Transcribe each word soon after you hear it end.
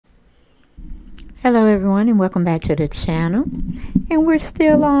Hello everyone and welcome back to the channel, and we're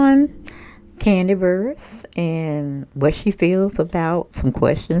still on Kandiburruss and what she feels about some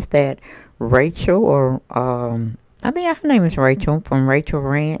questions that Rachel, or I think her name is Rachel, from Rachel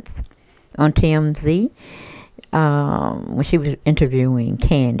Rants on TMZ, when she was interviewing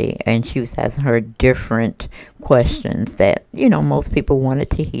Kandi, and she was asking her different questions that, you know, most people wanted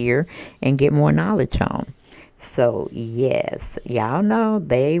to hear and get more knowledge on. So, yes, y'all know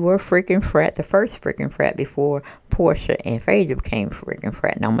they were freaking frat, the first freaking frat before Porsha and Phaedra became freaking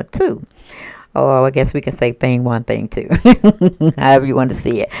frat number 2. Oh, I guess we can say thing 1, thing 2, however you want to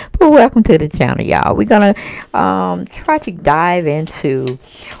see it. But welcome to the channel, y'all. We're going to try to dive into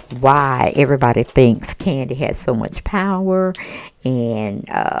why everybody thinks Kandi has so much power, and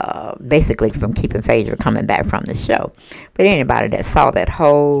basically from keeping Phaedra coming back from the show. But anybody that saw that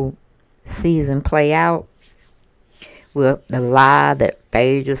whole season play out, well, the lie that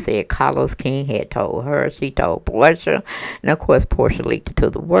Phaedra said Carlos King had told her, she told Porsha, and of course Porsha leaked it to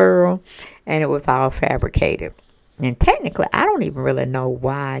the world, and it was all fabricated. And technically, I don't even really know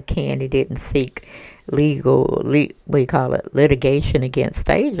why Kandi didn't seek litigation against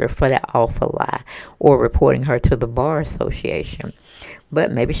Phaedra for that awful lie, or reporting her to the Bar Association.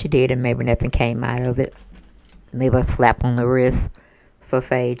 But maybe she did, and maybe nothing came out of it. Maybe a slap on the wrist for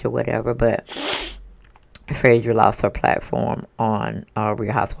Phaedra, whatever, but Phaedra lost her platform on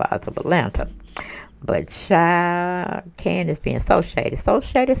Real Housewives of Atlanta. But child, Candace being so shady, so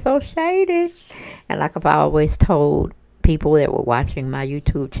shady, so shady. And like I've always told people that were watching my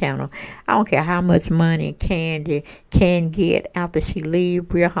YouTube channel, I don't care how much money Kandi can get after she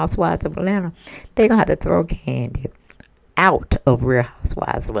leaves Real Housewives of Atlanta, they're going to have to throw Kandi out of Real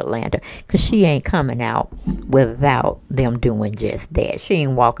Housewives of Atlanta, because she ain't coming out without them doing just that. She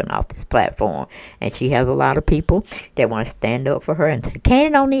ain't walking off this platform, and she has a lot of people that want to stand up for her and say,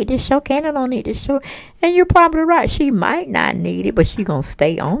 Kandi don't need this show, Kandi don't need this show. And you're probably right, she might not need it, but she gonna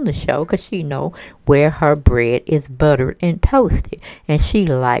stay on the show because she know where her bread is buttered and toasted, and she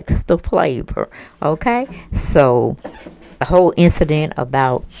likes the flavor. Okay, so the whole incident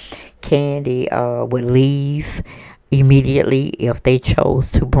about Kandi would leave immediately if they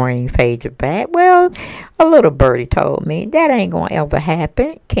chose to bring Phaedra back. Well, a little birdie told me that ain't gonna ever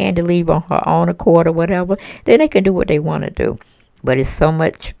happen. Kandi leave on her own accord or whatever, then they can do what they want to do. But it's so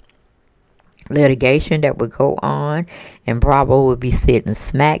much litigation that would go on, and Bravo would be sitting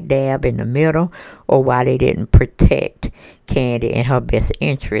smack dab in the middle, or why they didn't protect Kandi and her best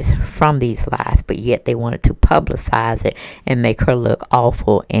interest from these lies, but yet they wanted to publicize it and make her look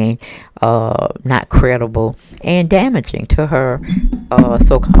awful and not credible and damaging to her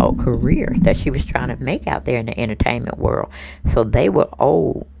so-called career that she was trying to make out there in the entertainment world. So they were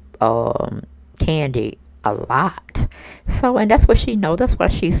owe Kandi a lot. So, and that's what she knows. That's why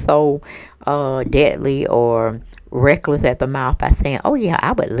she's so deadly or reckless at the mouth by saying, oh yeah,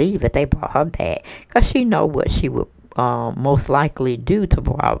 I would leave if they brought her back, because she know what she would most likely do to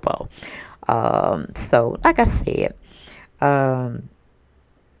Bravo. So like I said,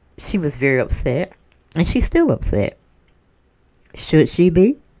 she was very upset, and she's still upset. Should she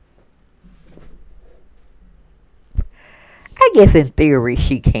be? I guess in theory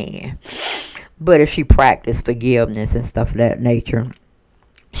she can, but if she practiced forgiveness and stuff of that nature,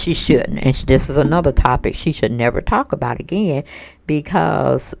 she shouldn't. And this is another topic she should never talk about again,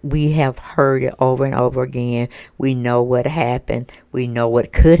 because we have heard it over and over again. We know what happened. We know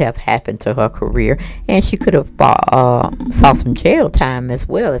what could have happened to her career, and she could have saw some jail time as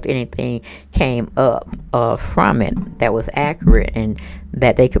well if anything came up from it that was accurate, and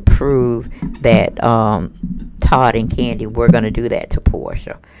that they could prove that Todd and Kandi were going to do that to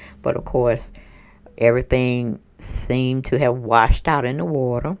Porsha. But of course, everything seemed to have washed out in the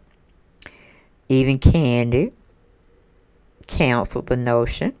water. Even Kandi canceled the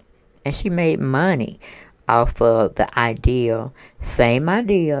notion, and she made money off of the idea, same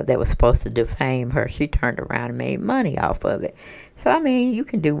idea that was supposed to defame her. She turned around and made money off of it. So I mean, you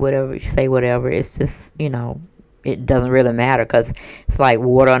can do whatever, you say whatever. It's just, you know, it doesn't really matter, because it's like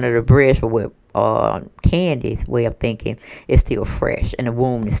water under the bridge. But with Kandi's way of thinking, it's still fresh, and the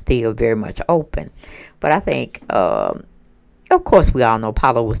wound is still very much open. But I think, of course, we all know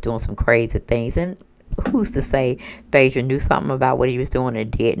Paulo was doing some crazy things, and who's to say Phaedra knew something about what he was doing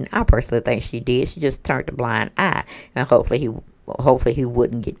and didn't? I personally think she did. She just turned a blind eye, and hopefully he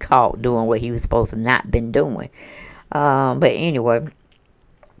wouldn't get caught doing what he was supposed to not been doing. But anyway,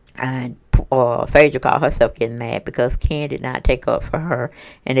 and Phaedra called herself getting mad because Kandi did not take up for her,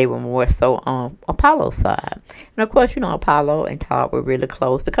 and they were more so on Apollo's side. And of course, you know, Apollo and Todd were really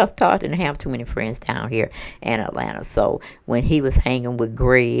close, because Todd didn't have too many friends down here in Atlanta. So when he was hanging with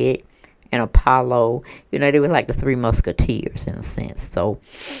Greg and Apollo, you know, they were like the three musketeers in a sense. So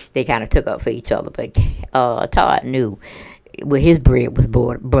they kind of took up for each other. But Todd knew well, his bread was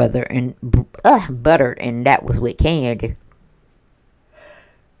buttered, and that was with Kandi.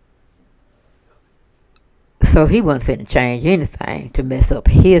 So he wasn't finna change anything to mess up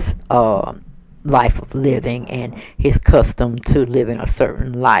his life of living and his custom to living a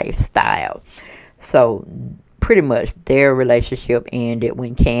certain lifestyle. So pretty much their relationship ended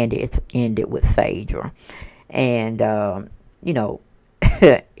when Kandi ended with Phaedra. And, you know,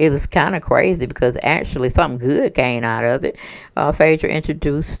 it was kind of crazy because actually something good came out of it. Phaedra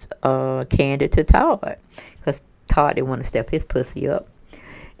introduced Kandi to Todd because Todd didn't want to step his pussy up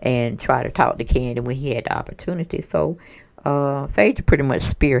and try to talk to Kandi when he had the opportunity. So Phaedra pretty much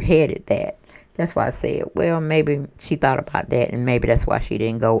spearheaded that. That's why I said, well, maybe she thought about that, and maybe that's why she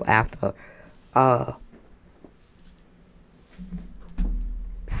didn't go after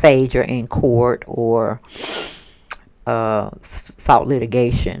Phaedra in court or sought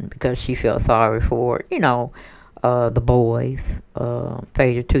litigation, because she felt sorry for, you know, the boys,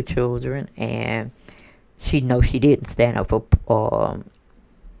 Phaedra 2 children, and she knows she didn't stand up for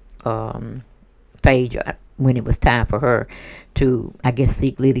Phaedra when it was time for her to, I guess,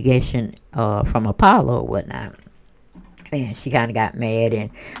 seek litigation from Apollo or whatnot. And she kind of got mad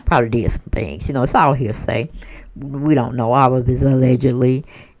and probably did some things. You know, it's all hearsay. We don't know. All of it is allegedly.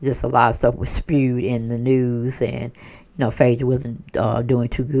 Just a lot of stuff was spewed in the news, and you know, Phaedra wasn't doing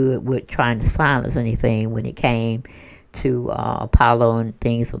too good with trying to silence anything when it came to Apollo and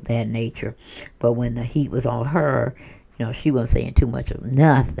things of that nature. But when the heat was on her, you know, she wasn't saying too much of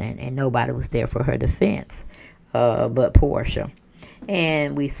nothing, and nobody was there for her defense but Portia.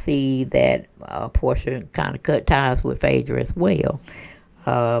 And we see that Portia kind of cut ties with Phaedra as well.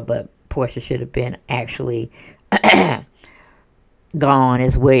 But Portia should have been actually gone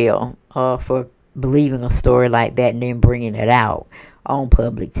as well for believing a story like that and then bringing it out on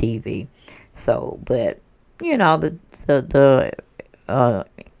public TV. So, but you know, the what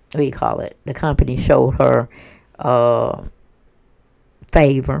do you call it? The company showed her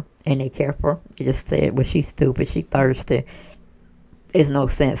favor, and they kept her. They just said, well, she's stupid, she thirsty. There's no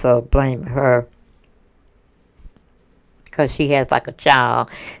sense of blaming her because she has like a child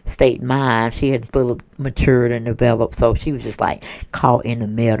state mind. She had fully matured and developed, so she was just like caught in the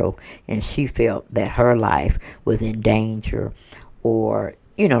middle, and she felt that her life was in danger, or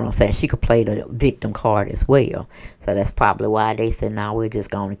you know what I'm saying, she could play the victim card as well. So that's probably why they said, now we're just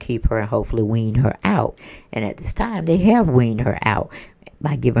going to keep her and hopefully wean her out. And at this time, they have weaned her out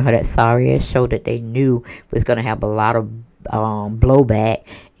by giving her that sorry ass show that they knew was going to have a lot of blowback,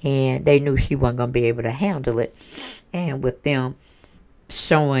 and they knew she wasn't going to be able to handle it. And with them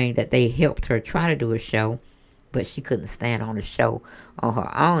showing that they helped her try to do a show, but she couldn't stand on the show on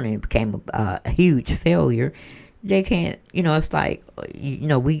her own, and it became a huge failure. They can't, you know, it's like, you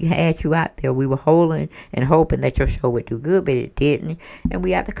know, we had you out there. We were holding and hoping that your show would do good, but it didn't. And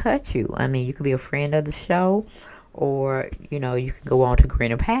we had to cut you. I mean, you could be a friend of the show, or, you know, you can go on to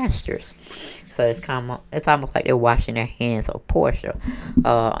greener pastures. So it's almost like they're washing their hands of Portia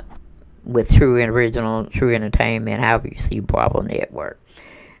with True and Original, True Entertainment, however you see Bravo Network.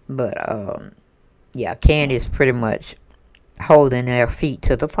 But, yeah, Kandi's pretty much holding their feet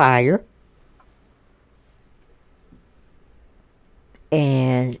to the fire.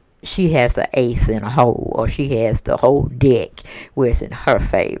 And she has an ace in a hole, or she has the whole deck where it's in her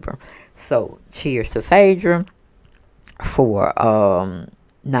favor. So, cheers to Phaedra for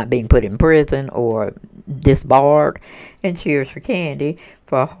not being put in prison or disbarred, and cheers for Kandi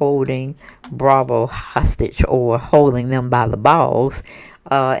for holding Bravo hostage, or holding them by the balls,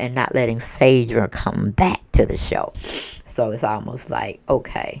 and not letting Phaedra come back to the show. So it's almost like,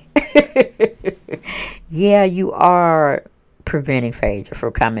 okay, yeah, you are preventing Phaedra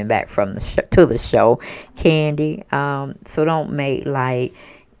from coming back from the to the show, Kandi. So don't make like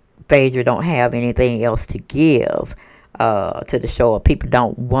Phaedra don't have anything else to give to the show, or people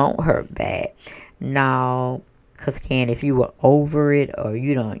don't want her back. No, because Kandi, if you were over it, or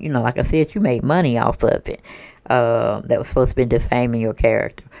you don't, you know, like I said, you made money off of it, that was supposed to be defaming your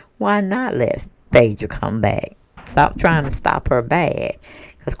character. Why not let Phaedra come back? Stop trying to stop her bag.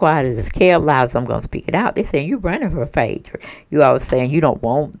 Because quiet as it's kept, loud as I'm going to speak it out, they saying you running for Phaedra. You always saying you don't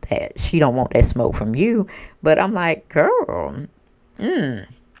want that. She don't want that smoke from you. But I'm like, girl,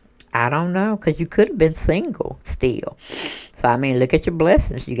 I don't know. Because you could have been single still. So, I mean, look at your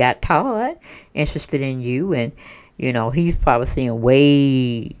blessings. You got Todd interested in you. And, you know, he's probably seeing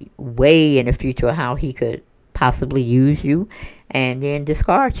way, way in the future how he could possibly use you and then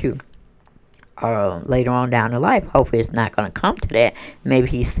discard you. later on down the life. Hopefully it's not going to come to that. Maybe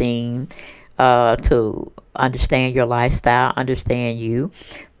he's seen to understand your lifestyle, understand you.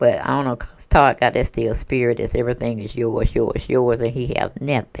 But I don't know, 'cause Todd got that still spirit that everything is yours, yours, yours, and he has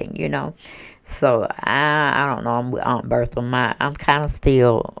nothing, you know. So I don't know. I'm with Aunt Bertha. I'm kind of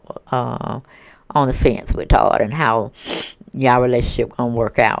still on the fence with Todd and how y'all relationship gonna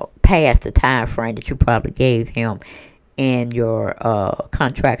work out past the time frame that you probably gave him in your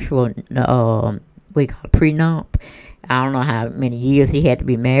contractual we call it prenup. I don't know how many years he had to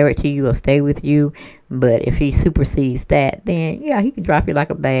be married to you or stay with you, but if he supersedes that, then yeah, he can drop you like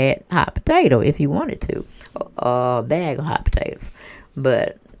a bad hot potato if he wanted to, a bag of hot potatoes.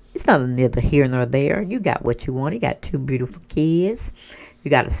 But it's neither here nor there. You got what you want. You got 2 beautiful kids.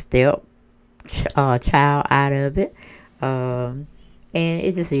 You got a step child out of it, and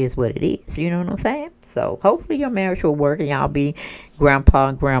it just is what it is. You know what I'm saying? So hopefully your marriage will work and y'all be grandpa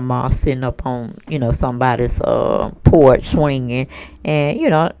and grandma sitting up on, you know, somebody's porch swinging and, you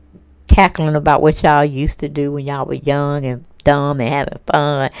know, cackling about what y'all used to do when y'all were young and dumb and having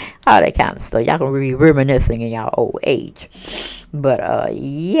fun, all that kind of stuff. Y'all can be reminiscing in y'all old age. But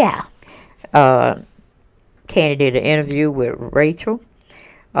yeah, Kandi did an interview with Rachel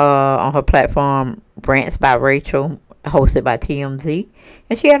on her platform, Rants by Rachel, hosted by TMZ,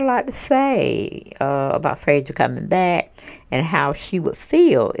 and she had a lot to say about Phaedra coming back and how she would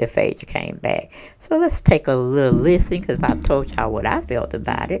feel if Phaedra came back. So let's take a little listen, because I've told y'all what I felt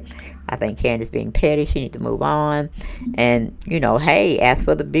about it. I think Candi's being petty. She needs to move on. And, you know, hey, ask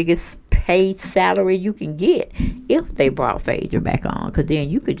for the biggest paid salary you can get if they brought Phaedra back on. Because then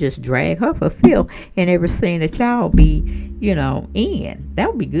you could just drag her for filth in every scene that y'all be, you know, in. That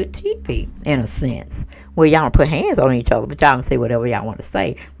would be good TV, in a sense. Well, y'all don't put hands on each other, but y'all can say whatever y'all want to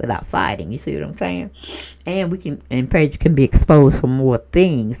say without fighting. You see what I'm saying? And Phaedra can be exposed for more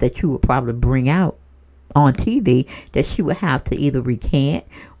things that you would probably bring out on TV that she would have to either recant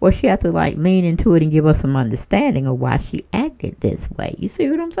or she have to like lean into it and give us some understanding of why she acted this way. You see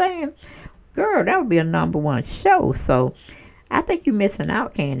what I'm saying? Girl, that would be a #1 show. So I think you're missing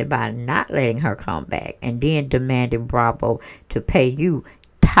out, Kandi, by not letting her come back and then demanding Bravo to pay you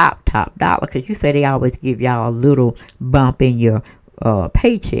top dollar, because you say they always give y'all a little bump in your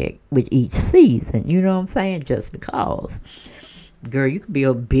paycheck with each season. You know what I'm saying? Just because. Girl, you could be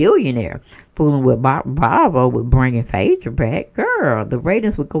a billionaire fooling with Bravo with bringing Phaedra back. Girl, the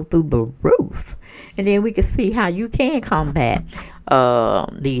ratings would go through the roof. And then we could see how you can combat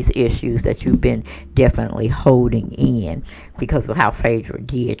these issues that you've been definitely holding in because of how Phaedra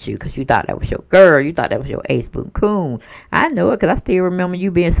did you. Because you thought that was your girl. You thought that was your ace boom coon. I know it because I still remember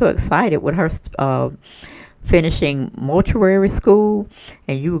you being so excited with her finishing mortuary school,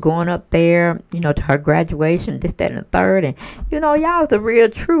 and you were going up there, you know, to her graduation, this, that, and the third, and you know, y'all was the real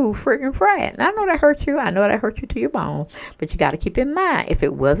true freaking friend. I know that hurt you. I know that hurt you to your bone, but you got to keep in mind, if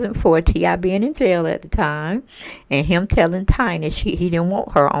it wasn't for T.I. being in jail at the time and him telling Tiny he didn't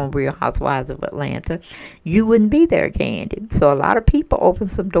want her on Real Housewives of Atlanta, you wouldn't be there, Kandi. So a lot of people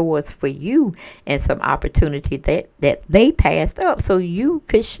opened some doors for you and some opportunity that they passed up so you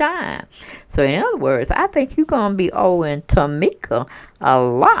could shine. So in other words, I think you're going to be owing Tamika a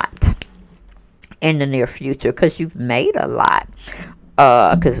lot in the near future because you've made a lot.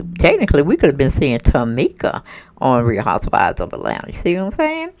 Because technically we could have been seeing Tamika on Real Housewives of Atlanta. You see what I'm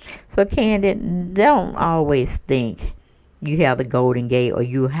saying? So Kandi, don't always think you have the golden gate or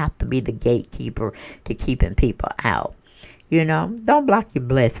you have to be the gatekeeper to keeping people out. You know, don't block your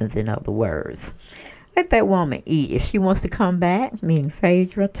blessings, in other words. Let that woman eat. If she wants to come back, meaning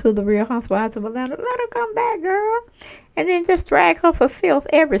Phaedra, to the Real Housewives of Atlanta, let her come back, girl. And then just drag her for filth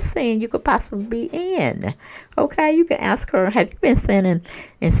every scene you could possibly be in. Okay, you can ask her, have you been sending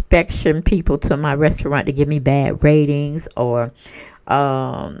inspection people to my restaurant to give me bad ratings? Or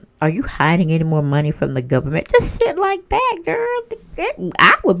are you hiding any more money from the government? Just shit like that, girl.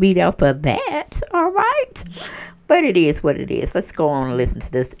 I would be there for that, all right? But it is what it is. Let's go on and listen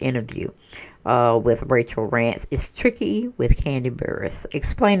to this interview with Rachel Rants. It's tricky with Kandiburruss,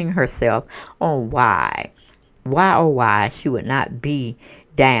 explaining herself on why she would not be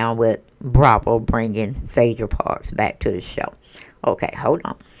down with Bravo bringing PhaedraParks back to the show. Okay, hold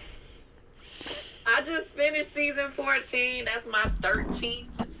on. I just finished season 14. That's my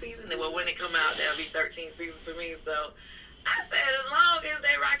 13th season. Well, when it come out, that'll be 13 seasons for me. So I said, as long as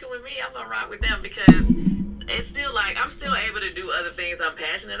they rocking with me, I'm gonna rock with them, because it's still like I'm still able to do other things I'm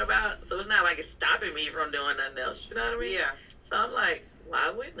passionate about. So it's not like it's stopping me from doing nothing else. You know what I mean? Yeah. So I'm like, why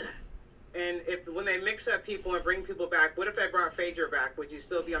wouldn't I? And when they mix up people and bring people back, what if they brought Phaedra back? Would you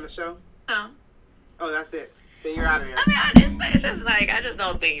still be on the show? No. Oh, that's it. then you're out of there. I mean, it's just like, I just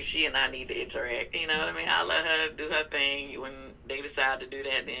don't think she and I need to interact. You know what I mean? I'll let her do her thing. When they decide to do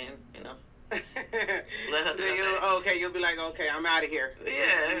that, then, you know. Let her do her thing. Okay, you'll be like, okay, I'm out of here.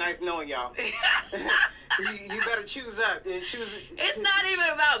 Yeah. Nice knowing y'all. You better choose up. It's not even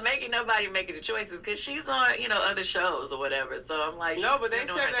about making nobody making the choices, because she's on, you know, other shows or whatever. So I'm like, no, but they said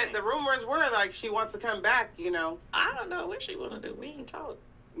that the rumors were like she wants to come back. You know. I don't know what she want to do. We ain't talk.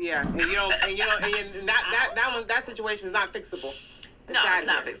 Yeah, and that situation is not fixable. No, it's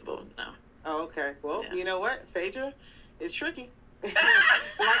not fixable. No. Oh, okay. Well, you know what, Phaedra, it's tricky.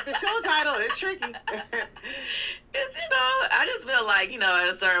 Like the show title, it's tricky. It's, you know, I just feel like, you know, at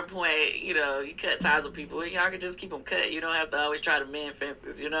a certain point, you know, you cut ties with people. Y'all can just keep them cut. You don't have to always try to mend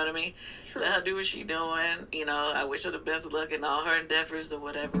fences. You know what I mean? True. Let her do what she doing. You know, I wish her the best of luck in all her endeavors or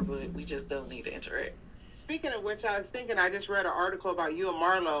whatever, but we just don't need to interact. Speaking of which, I was thinking, I just read an article about you and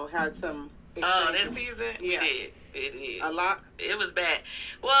Marlo had some exchange. Oh, this season? Yeah. It did. A lot? It was bad.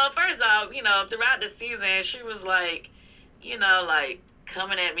 Well, first off, you know, throughout the season, she was like, you know, like,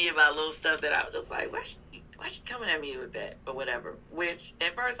 coming at me about little stuff that I was just like, why she coming at me with that or whatever? Which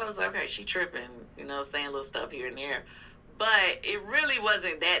at first I was like, okay, she tripping, you know, saying little stuff here and there. But it really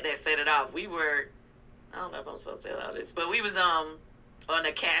wasn't that set it off. We were, I don't know if I'm supposed to say all this, but we was on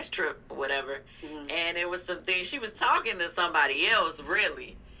a cash trip or whatever. Mm-hmm. And it was some things, she was talking to somebody else,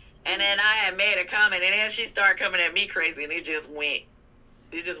 really. And then I had made a comment, and then she started coming at me crazy, and it just went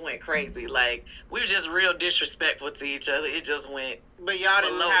crazy. Like, we were just real disrespectful to each other. It just went. But y'all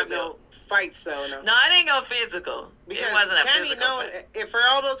didn't have no fights, though. No, it didn't go physical. Because it wasn't a Kandi physical fight. If for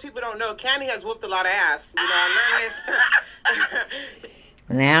all those people who don't know, Kandi has whooped a lot of ass. You know, I learned this.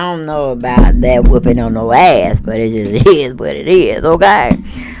 Now, I don't know about that whooping on no ass, but it just is what it is, okay?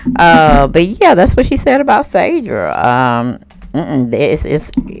 But yeah, that's what she said about Phaedra.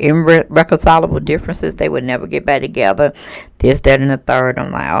 It's irreconcilable differences. They would never get back together. This, that, and the third.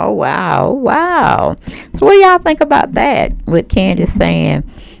 I'm like, oh, wow. So what do y'all think about that? With Kandi saying,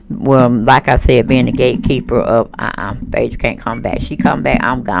 well, like I said, being the gatekeeper of, Phaedra can't come back. She come back,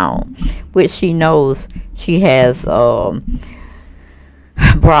 I'm gone. Which she knows she has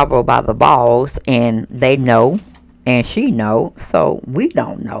Bravo by the balls, and they know. And she know, so we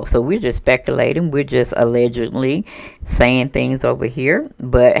don't know. So we're just speculating. We're just allegedly saying things over here.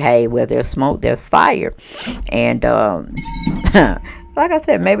 But hey, where there's smoke, there's fire. And like I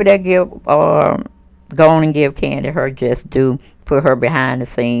said, maybe they'll go on and give Kandi her just due, put her behind the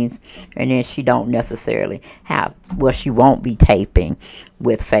scenes, and then she don't necessarily have. Well, she won't be taping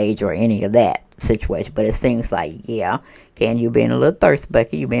with Phaedra or any of that situation. But it seems like, yeah, Kandi, you being a little thirsty,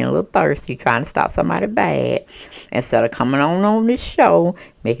 Bucky. You being a little thirsty, trying to stop somebody bad. Instead of coming on this show,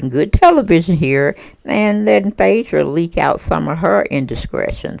 making good television here, and letting Phaedra leak out some of her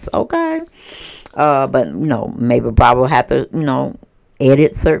indiscretions, okay? But, you know, maybe Bravo have to, you know,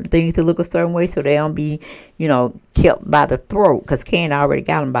 edit certain things to look a certain way so they don't be, you know, kept by the throat. Because Kandi already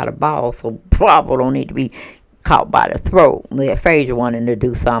got them by the ball, so Bravo don't need to be caught by the throat. Phaedra wanted to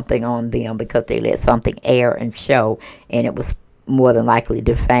do something on them because they let something air and show, and it was more than likely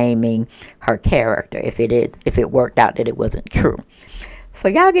defaming her character if it worked out that it wasn't true. So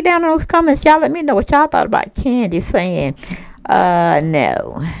y'all get down in those comments. Y'all let me know what y'all thought about Kandi saying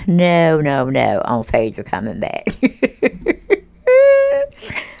no on Phaedra coming back.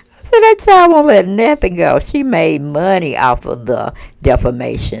 So that child won't let nothing go. She made money off of the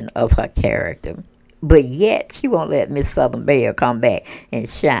defamation of her character. But yet, she won't let Miss Southern Belle come back and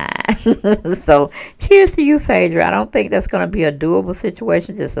shine. So, cheers to you, Phaedra. I don't think that's going to be a doable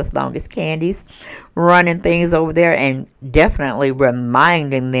situation, just as long as Kandi's running things over there and definitely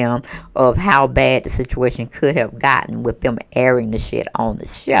reminding them of how bad the situation could have gotten with them airing the shit on the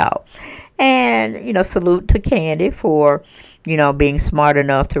show. And, you know, salute to Kandi for, you know, being smart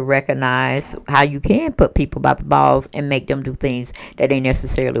enough to recognize how you can put people by the balls and make them do things that they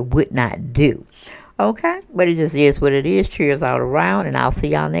necessarily would not do. Okay, but it just is what it is. Cheers all around, and I'll see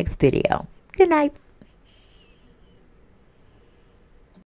y'all next video. Good night.